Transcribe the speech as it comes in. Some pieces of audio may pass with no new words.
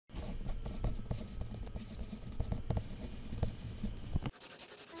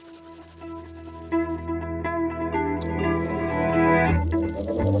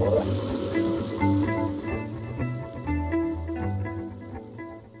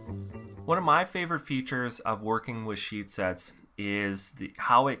One of my favorite features of working with sheet sets is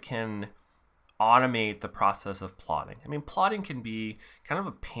how it can automate the process of plotting. I mean, plotting can be kind of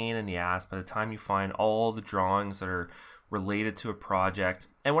a pain in the ass by the time you find all the drawings that are related to a project.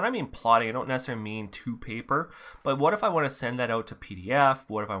 And when I mean plotting, I don't necessarily mean to paper, but what if I want to send that out to PDF?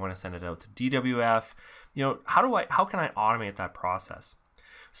 What if I want to send it out to DWF? You know, how can I automate that process?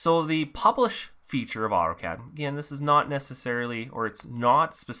 So the publish feature of AutoCAD, again, this is not necessarily, or it's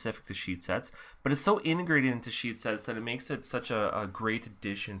not specific to sheet sets, but it's so integrated into sheet sets that it makes it such a great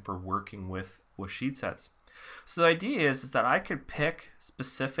addition for working with sheet sets. So the idea is that I could pick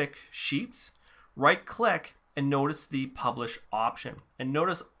specific sheets, right click, and notice the publish option. And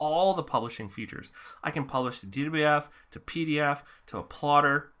notice all the publishing features. I can publish to DWF, to PDF, to a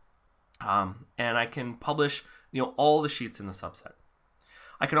plotter, and I can publish all the sheets in the subset.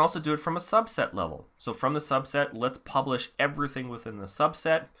 I can also do it from a subset level. So from the subset, let's publish everything within the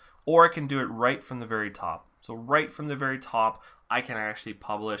subset, or I can do it right from the very top. So right from the very top, I can actually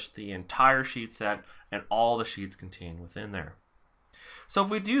publish the entire sheet set and all the sheets contained within there. So if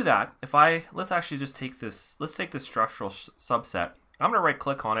we do that, let's actually just take this, let's take this structural subset. I'm gonna right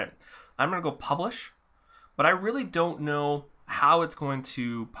click on it. I'm gonna go publish, but I really don't know how it's going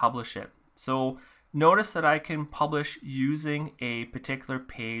to publish it. So notice that I can publish using a particular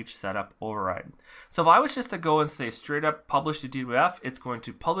page setup override. So if I was just to go and say straight up publish to DWF, it's going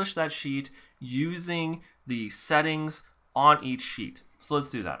to publish that sheet using the settings on each sheet. So let's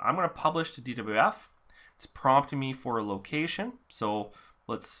do that. I'm going to publish to DWF. It's prompting me for a location. So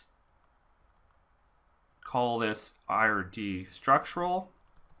let's call this IRD structural.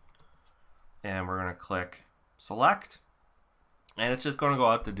 And we're going to click select. And it's just going to go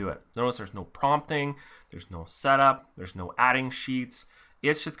out to do it. Notice there's no prompting, there's no setup, there's no adding sheets.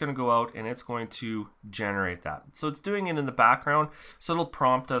 It's just going to go out and it's going to generate that. So it's doing it in the background, so it'll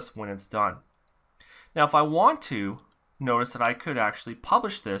prompt us when it's done. Now if I want to, notice that I could actually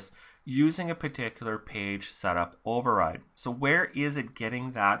publish this using a particular page setup override. So where is it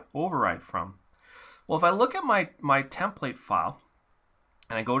getting that override from? Well, if I look at my template file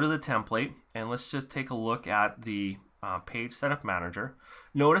and I go to the template, and let's just take a look at the page setup manager,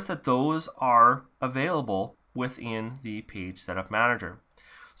 notice that those are available within the page setup manager.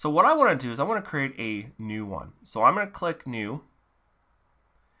 So what I want to do is I want to create a new one. So I'm going to click new,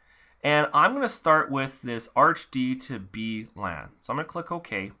 and I'm going to start with this Arch D to B LAN. So I'm going to click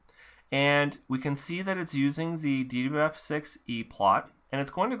OK, and we can see that it's using the DWF6 ePlot, and it's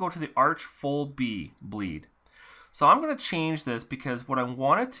going to go to the Arch Full B bleed. So I'm going to change this because what I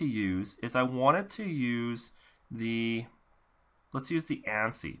wanted to use is I wanted to use let's use the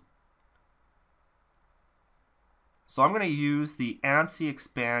ANSI. So I'm going to use the ANSI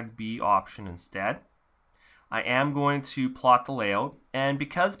expand B option instead. I am going to plot the layout, and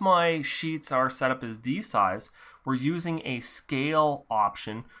because my sheets are set up as D size, we're using a scale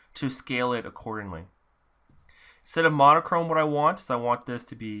option to scale it accordingly. Instead of monochrome, what I want this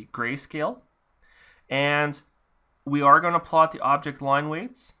to be grayscale, and we are going to plot the object line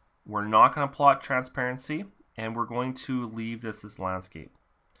weights. We're not going to plot transparency, and we're going to leave this as landscape.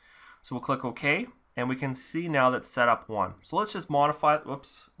 So we'll click OK, and we can see now that's set up 1. So let's just modify it.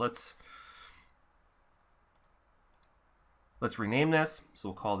 Whoops. Let's rename this. So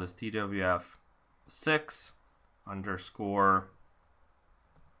we'll call this DWF6 underscore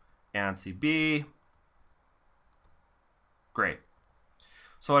ANSI-B. Great.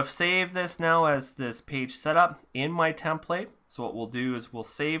 So I've saved this now as this page setup in my template. So what we'll do is we'll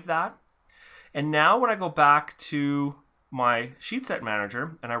save that. And now when I go back to my sheet set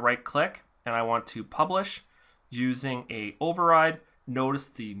manager and I right click and I want to publish using a override, notice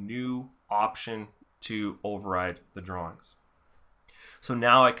the new option to override the drawings. So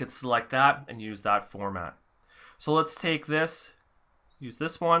now I could select that and use that format. So let's take this, use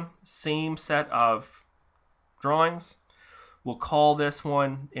this one, same set of drawings. We'll call this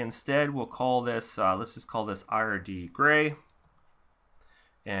one instead, we'll call this, let's just call this IRD gray.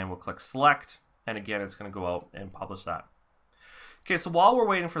 And we'll click select, and again it's going to go out and publish that. Okay, so while we're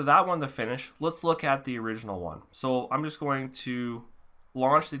waiting for that one to finish, let's look at the original one. So I'm just going to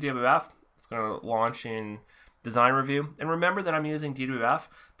launch the DWF. It's going to launch in design review, and remember that I'm using DWF,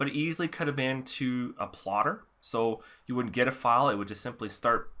 but it easily could have been to a plotter, so you wouldn't get a file. It would just simply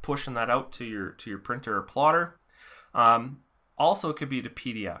start pushing that out to your printer or plotter. Also, it could be to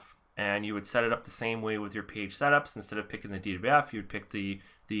PDF. And you would set it up the same way with your page setups. Instead of picking the DWF, you'd pick the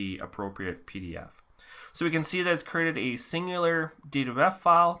appropriate PDF. So we can see that it's created a singular DWF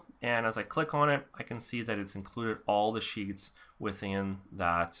file, and as I click on it, I can see that it's included all the sheets within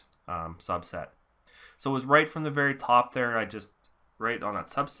that subset. So it was right from the very top there. I just right on that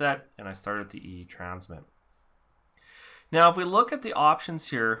subset, and I started the e-transmit. Now, if we look at the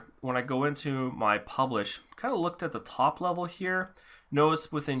options here, when I go into my publish, kind of looked at the top level here.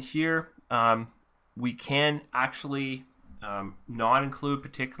 Notice within here, we can actually not include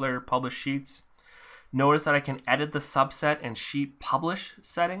particular publish sheets. Notice that I can edit the subset and sheet publish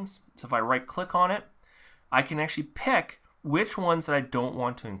settings. So if I right click on it, I can actually pick which ones that I don't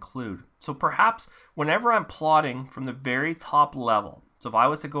want to include. So perhaps whenever I'm plotting from the very top level, so if I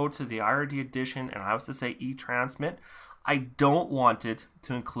was to go to the IRD edition and I was to say e-transmit, I don't want it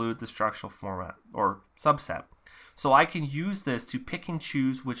to include the structural format or subset. So I can use this to pick and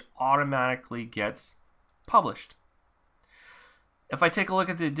choose which automatically gets published. If I take a look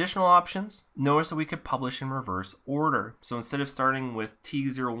at the additional options, notice that we could publish in reverse order. So instead of starting with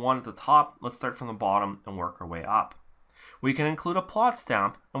T01 at the top, let's start from the bottom and work our way up. We can include a plot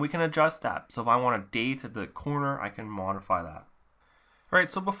stamp and we can adjust that. So if I want a date at the corner, I can modify that. All right,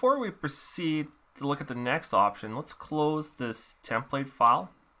 so before we proceed to look at the next option, let's close this template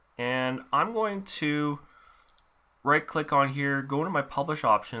file. And I'm going to right click on here, go to my publish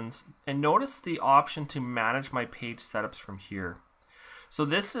options, and notice the option to manage my page setups from here. So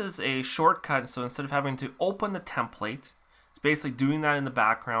this is a shortcut. So instead of having to open the template, it's basically doing that in the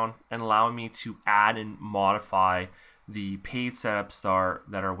background and allowing me to add and modify the page setups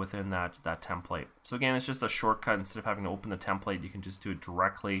that are within that template. So again, it's just a shortcut. Instead of having to open the template, you can just do it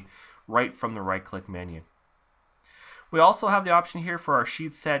directly right from the right click menu. We also have the option here for our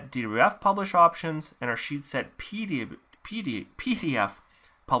sheet set DWF publish options and our sheet set PDF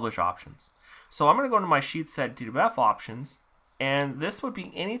publish options. So I'm going to go to my sheet set DWF options, and this would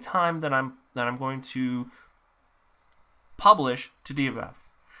be any time that I'm going to publish to DWF.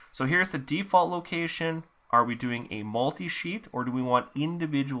 So here's the default location. Are we doing a multi-sheet or do we want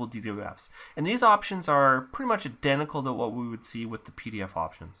individual DWFs? And these options are pretty much identical to what we would see with the PDF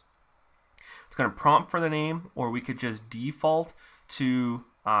options. It's going to prompt for the name, or we could just default to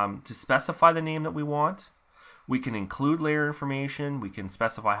specify the name that we want. We can include layer information. We can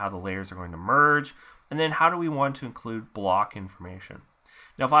specify how the layers are going to merge. And then how do we want to include block information?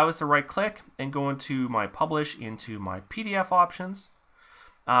 Now, if I was to right click and go into my publish into my PDF options,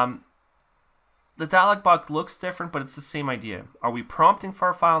 the dialog box looks different, but it's the same idea. Are we prompting for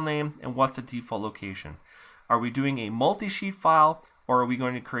our file name, and what's the default location? Are we doing a multi-sheet file, or are we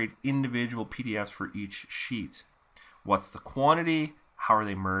going to create individual PDFs for each sheet? What's the quantity? How are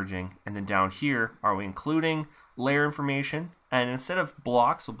they merging? And then down here, are we including layer information? And instead of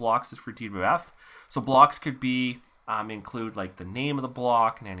blocks, so blocks is for DWF, so blocks could be include like the name of the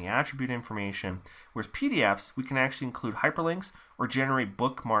block and any attribute information, whereas PDFs, we can actually include hyperlinks or generate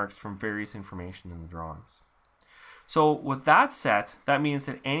bookmarks from various information in the drawings. So with that set, that means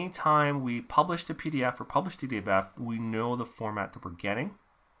that anytime we publish to PDF or publish to DWF, we know the format that we're getting.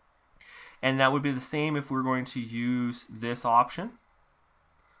 And that would be the same if we're going to use this option.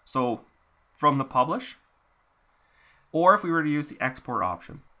 So from the publish, or if we were to use the export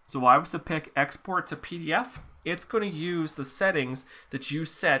option. So if I was to pick export to PDF, it's going to use the settings that you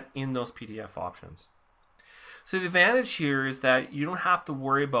set in those PDF options. So the advantage here is that you don't have to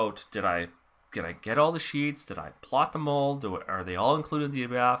worry about, did I get all the sheets? Did I plot them all? Are they all included in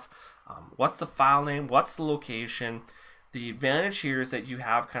the DWF? What's the file name? What's the location? The advantage here is that you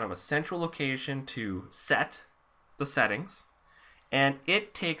have kind of a central location to set the settings, and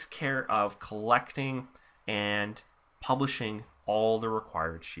it takes care of collecting and publishing all the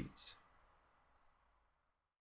required sheets.